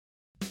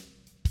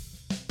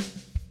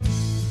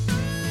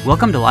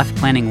Welcome to Life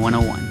Planning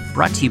 101,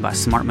 brought to you by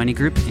Smart Money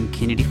Group and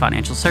Kennedy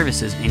Financial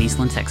Services in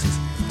Eastland, Texas.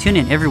 Tune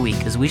in every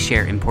week as we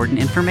share important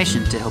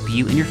information to help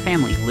you and your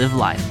family live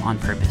life on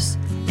purpose.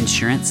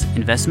 Insurance,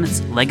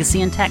 investments,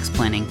 legacy and tax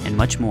planning, and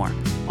much more.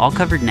 All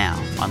covered now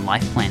on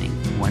Life Planning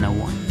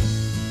 101.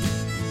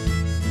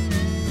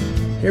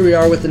 Here we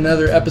are with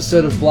another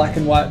episode of Black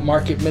and White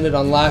Market Minute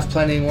on Life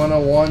Planning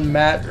 101.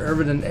 Matt,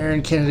 Ervin, and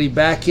Aaron Kennedy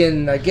back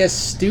in,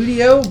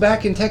 studio,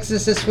 back in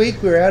Texas this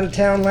week. We were out of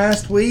town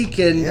last week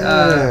and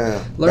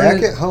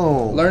back at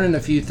home. Learning a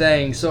few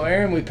things. So,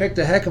 Aaron, we picked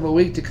a heck of a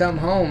week to come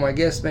home. I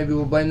guess maybe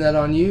we'll blame that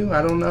on you.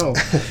 I don't know.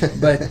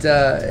 But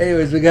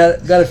anyways, we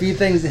got a few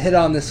things to hit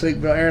on this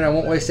week. But, Aaron, I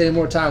won't waste any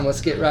more time.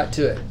 Let's get right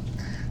to it.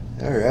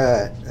 All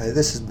right.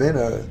 This has been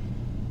a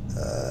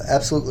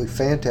absolutely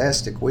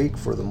fantastic week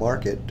for the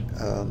market.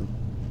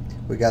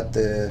 We got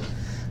the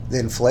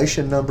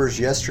inflation numbers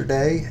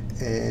yesterday,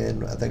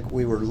 and I think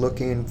we were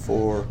looking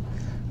for,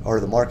 or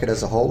the market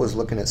as a whole was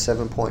looking at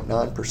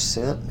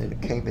 7.9%, and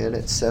it came in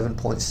at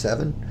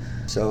 7.7.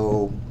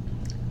 So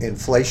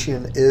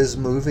inflation is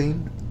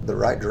moving the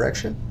right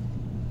direction,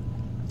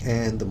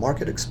 and the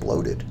market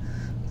exploded.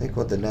 I think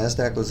the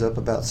NASDAQ was up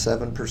about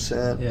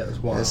 7%. Yeah, it was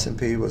wild.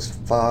 S&P was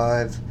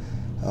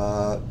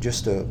 5%.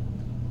 Just a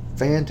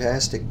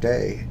fantastic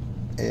day,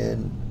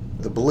 and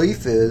the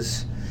belief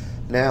is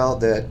now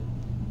that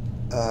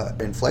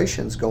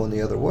inflation's going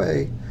the other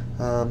way,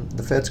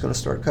 the Fed's going to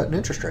start cutting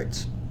interest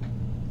rates,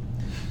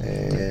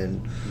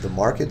 and the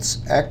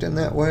market's acting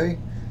that way.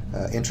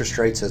 Interest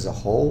rates as a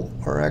whole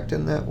are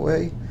acting that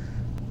way.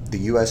 The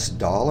U.S.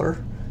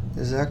 dollar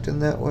is acting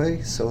that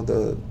way. So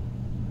the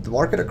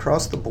market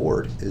across the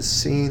board is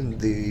seeing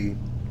the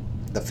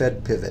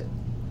Fed pivot,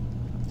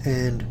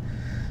 and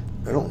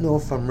I don't know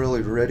if I'm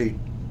really ready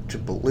to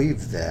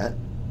believe that.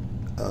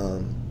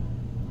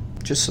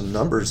 Just some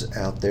numbers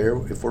out there.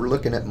 If we're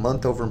looking at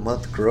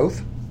month-over-month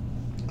growth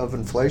of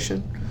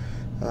inflation,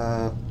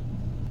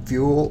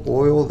 fuel,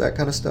 oil, that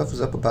kind of stuff is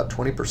up about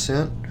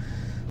 20%.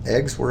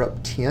 Eggs were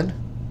up 10%.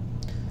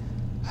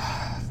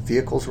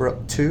 Vehicles were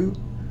up 2%.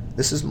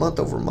 This is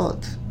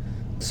month-over-month.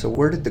 So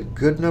where did the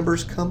good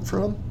numbers come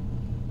from?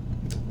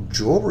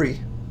 Jewelry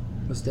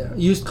was down.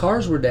 Used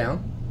cars were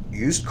down.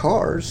 Used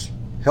cars.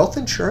 Health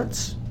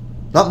insurance.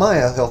 Not my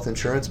health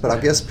insurance, but I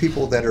guess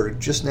people that are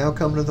just now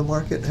coming to the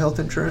market, health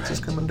insurance is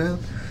coming down.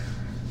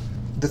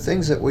 The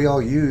things that we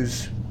all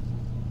use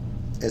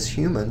as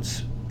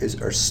humans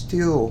are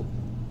still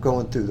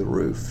going through the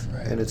roof.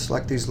 Right. And it's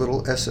like these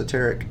little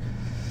esoteric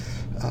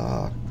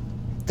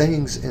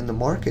things in the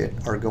market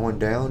are going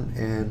down,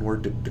 and we're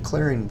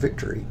declaring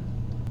victory.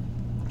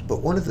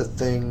 But one of the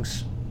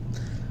things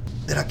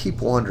that I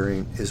keep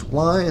wondering is,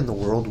 why in the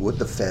world would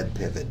the Fed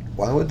pivot?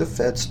 Why would the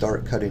Fed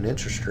start cutting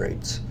interest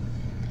rates?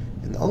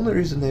 And the only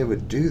reason they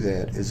would do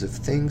that is if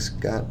things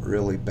got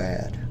really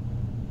bad.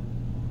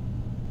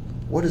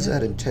 What does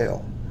that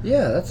entail?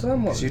 Yeah, that's what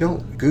I'm Because you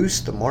don't goose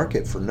the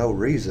market for no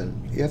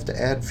reason. You have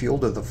to add fuel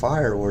to the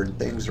fire when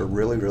things are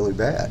really, really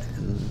bad.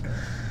 And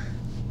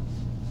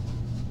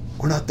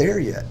we're not there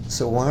yet.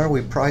 So why are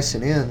we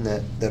pricing in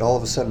that all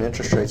of a sudden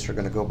interest rates are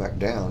going to go back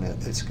down?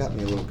 It's got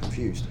me a little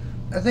confused.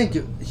 I think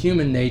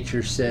human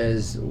nature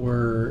says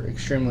we're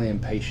extremely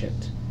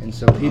impatient, and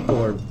so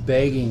people are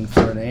begging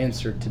for an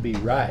answer to be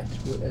right.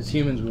 As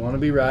humans, we want to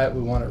be right.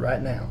 We want it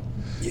right now.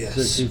 Yes.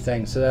 So the two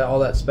things. So all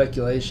that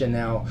speculation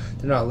now,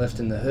 they're not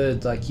lifting the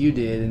hood like you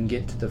did and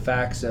get to the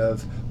facts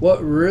of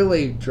what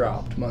really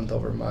dropped month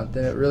over month.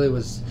 And it really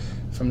was,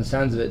 from the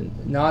sounds of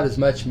it, not as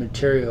much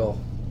material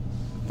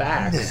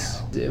facts.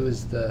 No. It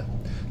was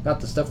not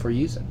the stuff we're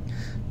using.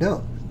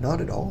 No, not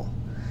at all.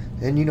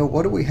 And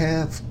what do we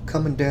have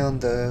coming down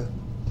the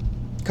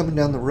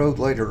road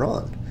later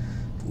on?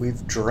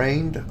 We've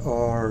drained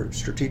our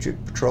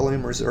strategic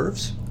petroleum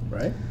reserves.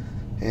 Right.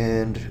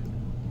 And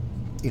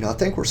I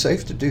think we're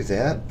safe to do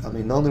that. I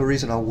mean, the only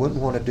reason I wouldn't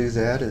want to do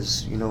that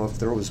is, if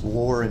there was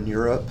war in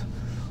Europe,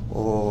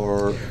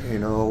 or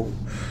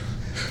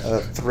a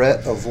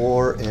threat of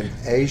war in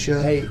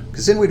Asia,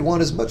 because then we'd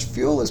want as much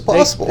fuel as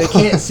possible. They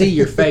can't see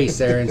your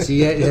face, Aaron. So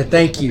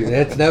thank you.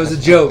 That was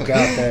a joke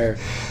out there.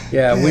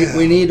 Yeah,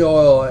 we need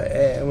oil,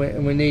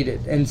 and we need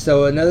it. And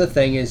so another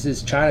thing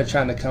is China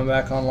trying to come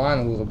back online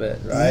a little bit,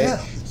 right? Yeah,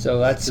 so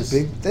that's a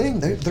big thing.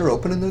 They're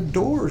opening the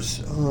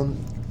doors,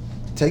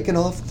 taking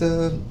off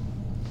the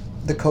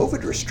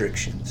COVID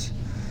restrictions.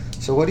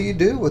 So what do you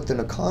do with an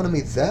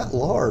economy that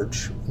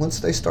large once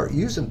they start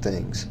using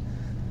things?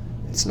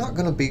 It's not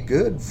going to be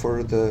good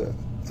for the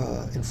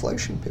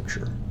inflation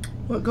picture.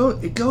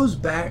 Well, it goes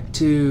back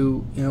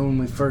to, when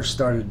we first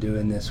started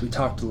doing this, we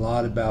talked a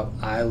lot about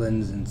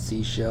islands and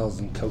seashells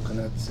and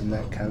coconuts and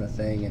that kind of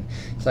thing. And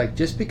it's like,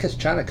 just because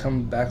China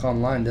comes back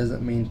online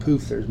doesn't mean,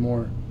 poof, there's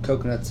more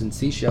coconuts and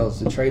seashells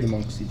to trade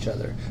amongst each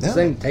other. No. This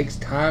thing takes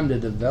time to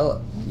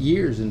develop,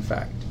 years, in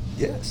fact.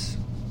 Yes.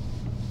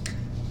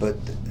 But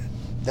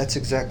that's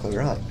exactly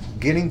right.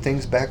 Getting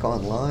things back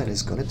online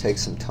is going to take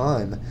some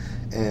time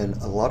and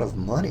a lot of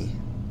money.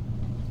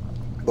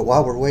 But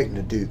while we're waiting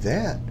to do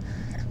that,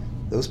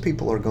 those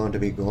people are going to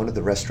be going to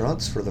the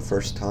restaurants for the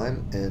first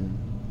time in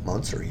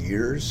months or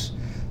years,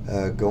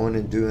 going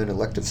and doing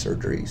elective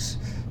surgeries,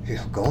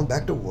 going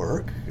back to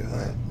work.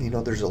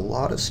 There's a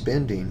lot of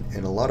spending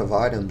and a lot of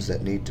items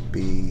that need to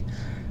be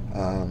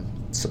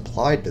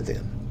supplied to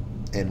them.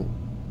 And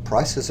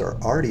prices are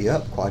already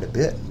up quite a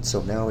bit. And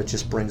so now it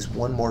just brings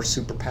one more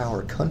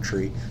superpower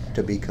country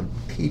to be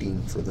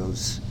competing for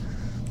those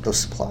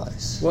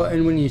supplies. Well,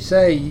 and when you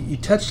say, you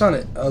touched on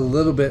it a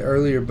little bit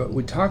earlier, but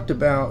we talked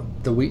about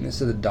the weakness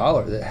of the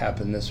dollar that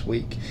happened this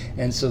week.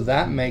 And so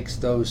that makes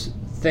those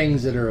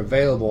things that are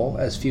available,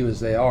 as few as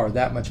they are,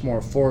 that much more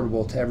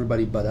affordable to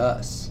everybody but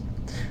us.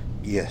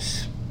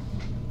 Yes.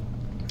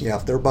 Yeah,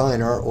 if they're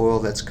buying our oil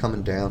that's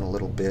coming down a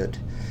little bit,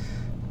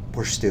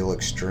 we're still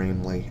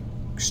extremely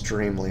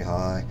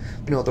high.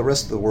 The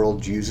rest of the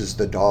world uses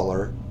the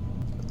dollar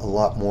a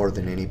lot more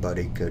than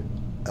anybody could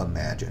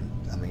imagine.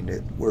 I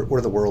mean,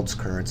 we're the world's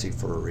currency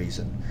for a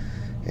reason.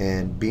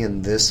 And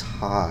being this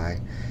high,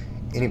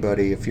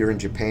 anybody, if you're in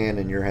Japan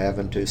and you're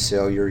having to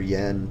sell your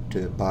yen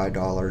to buy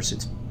dollars,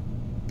 it's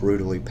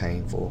brutally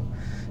painful.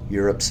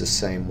 Europe's the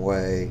same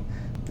way.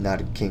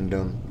 United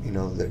Kingdom,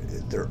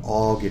 they're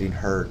all getting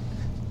hurt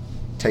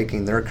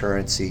taking their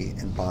currency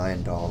and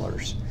buying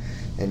dollars.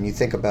 And you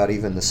think about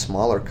even the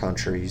smaller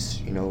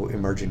countries,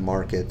 emerging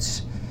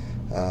markets,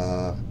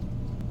 a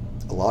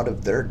lot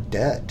of their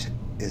debt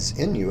is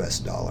in U.S.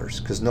 dollars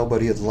because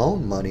nobody had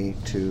loaned money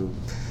to.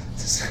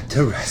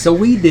 So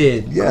we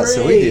did. Yeah, Great.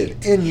 So we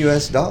did in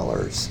U.S.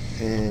 dollars,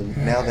 and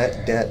now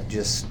that debt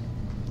just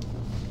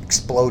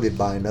exploded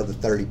by another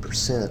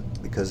 30%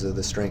 because of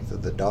the strength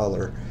of the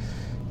dollar.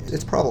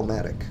 It's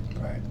problematic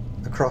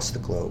across the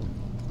globe.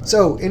 Right.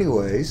 So,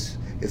 anyways,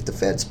 if the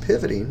Fed's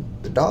pivoting,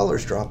 the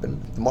dollar's dropping,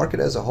 the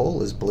market as a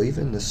whole is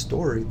believing this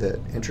story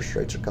that interest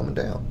rates are coming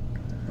down.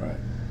 Right.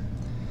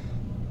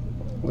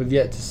 We've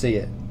yet to see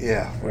it.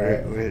 Yeah,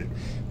 we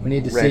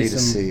need to see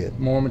some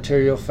more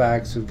material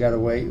facts. We've got to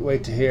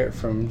wait to hear it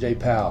from Jay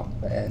Powell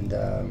and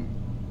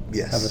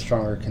have a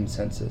stronger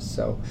consensus.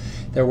 So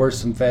there were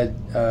some Fed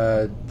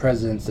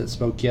presidents that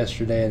spoke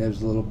yesterday, and it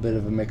was a little bit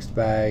of a mixed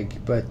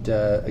bag. But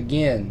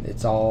again,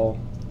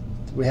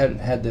 we hadn't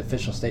had the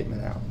official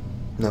statement out.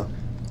 No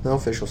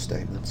official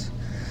statements.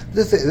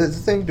 The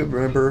thing to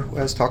remember,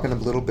 I was talking a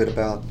little bit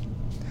about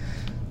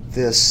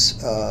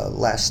this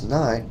last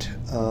night.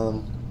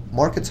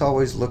 Market's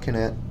always looking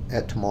at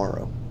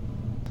tomorrow.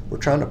 We're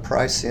trying to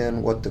price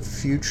in what the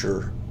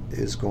future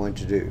is going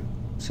to do.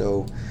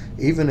 So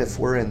even if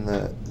we're in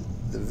the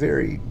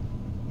very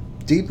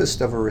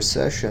deepest of a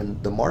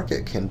recession, the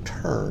market can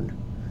turn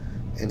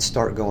and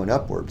start going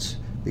upwards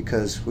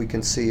because we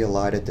can see a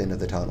light at the end of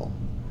the tunnel.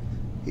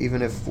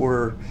 Even if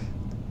we're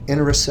in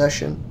a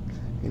recession,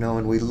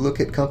 and we look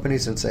at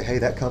companies and say, hey,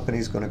 that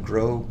company's going to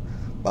grow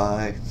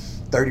by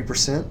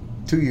 30%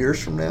 2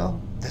 years from now,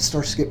 that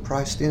starts to get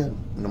priced in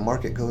and the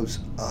market goes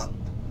up.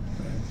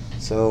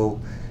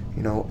 So,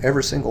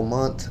 every single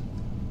month,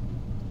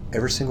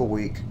 every single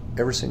week,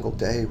 every single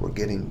day, we're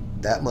getting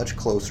that much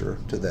closer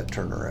to that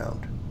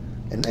turnaround.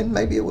 And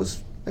maybe it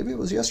was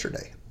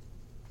yesterday.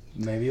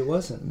 Maybe it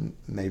wasn't.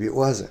 Maybe it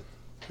wasn't.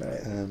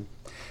 Right.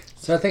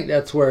 So I think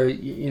that's where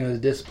the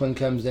discipline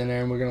comes in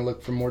there, and we're going to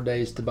look for more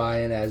days to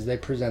buy in as they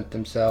present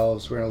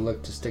themselves. We're going to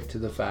look to stick to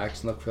the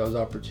facts and look for those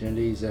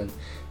opportunities, and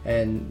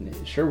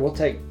sure, we'll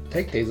take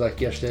days like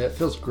yesterday. It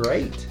feels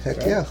great. Heck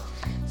right? Yeah.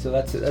 So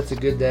that's a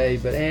good day.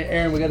 But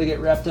Aaron, we got to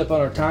get wrapped up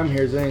on our time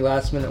here. Is there any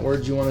last minute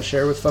words you want to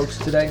share with folks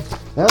today?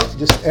 No,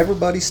 just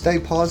everybody stay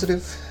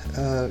positive.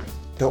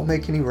 Don't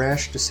make any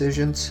rash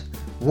decisions,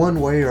 one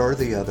way or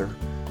the other.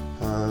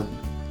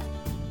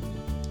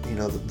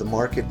 The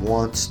market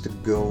wants to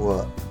go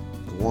up.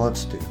 It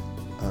wants to.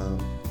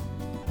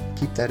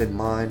 Keep that in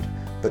mind,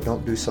 but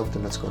don't do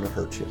something that's going to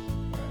hurt you.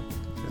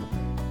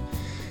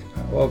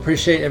 Well,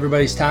 appreciate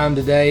everybody's time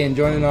today and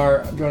joining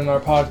our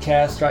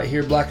podcast right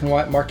here, Black and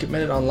White Market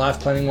Minute on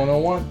Life Planning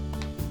 101.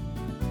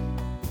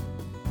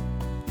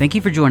 Thank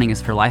you for joining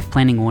us for Life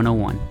Planning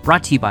 101,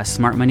 brought to you by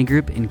Smart Money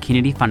Group and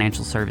Kennedy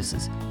Financial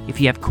Services.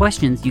 If you have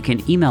questions, you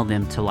can email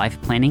them to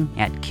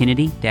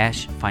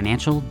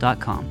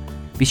lifeplanning@kennedy-financial.com.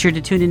 Be sure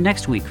to tune in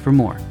next week for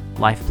more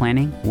Life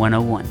Planning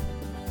 101.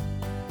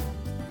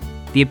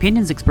 The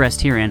opinions expressed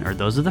herein are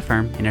those of the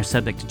firm and are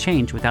subject to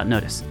change without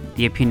notice.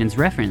 The opinions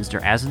referenced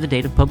are as of the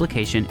date of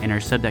publication and are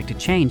subject to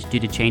change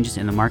due to changes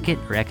in the market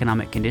or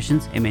economic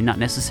conditions and may not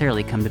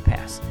necessarily come to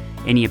pass.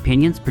 Any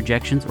opinions,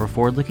 projections, or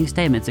forward-looking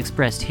statements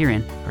expressed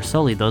herein are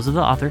solely those of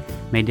the author,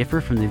 may differ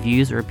from the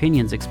views or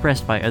opinions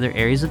expressed by other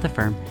areas of the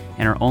firm,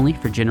 and are only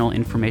for general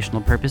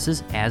informational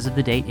purposes as of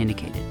the date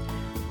indicated.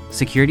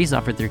 Securities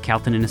offered through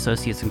Calton &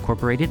 Associates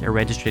Incorporated, a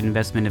registered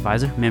investment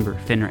advisor, member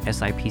FINRA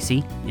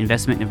SIPC.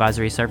 Investment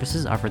advisory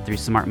services offered through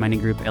Smart Money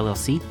Group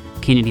LLC.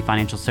 Kennedy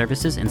Financial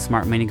Services and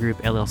Smart Money Group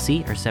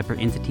LLC are separate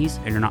entities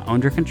and are not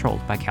owned or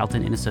controlled by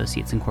Calton &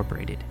 Associates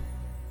Incorporated.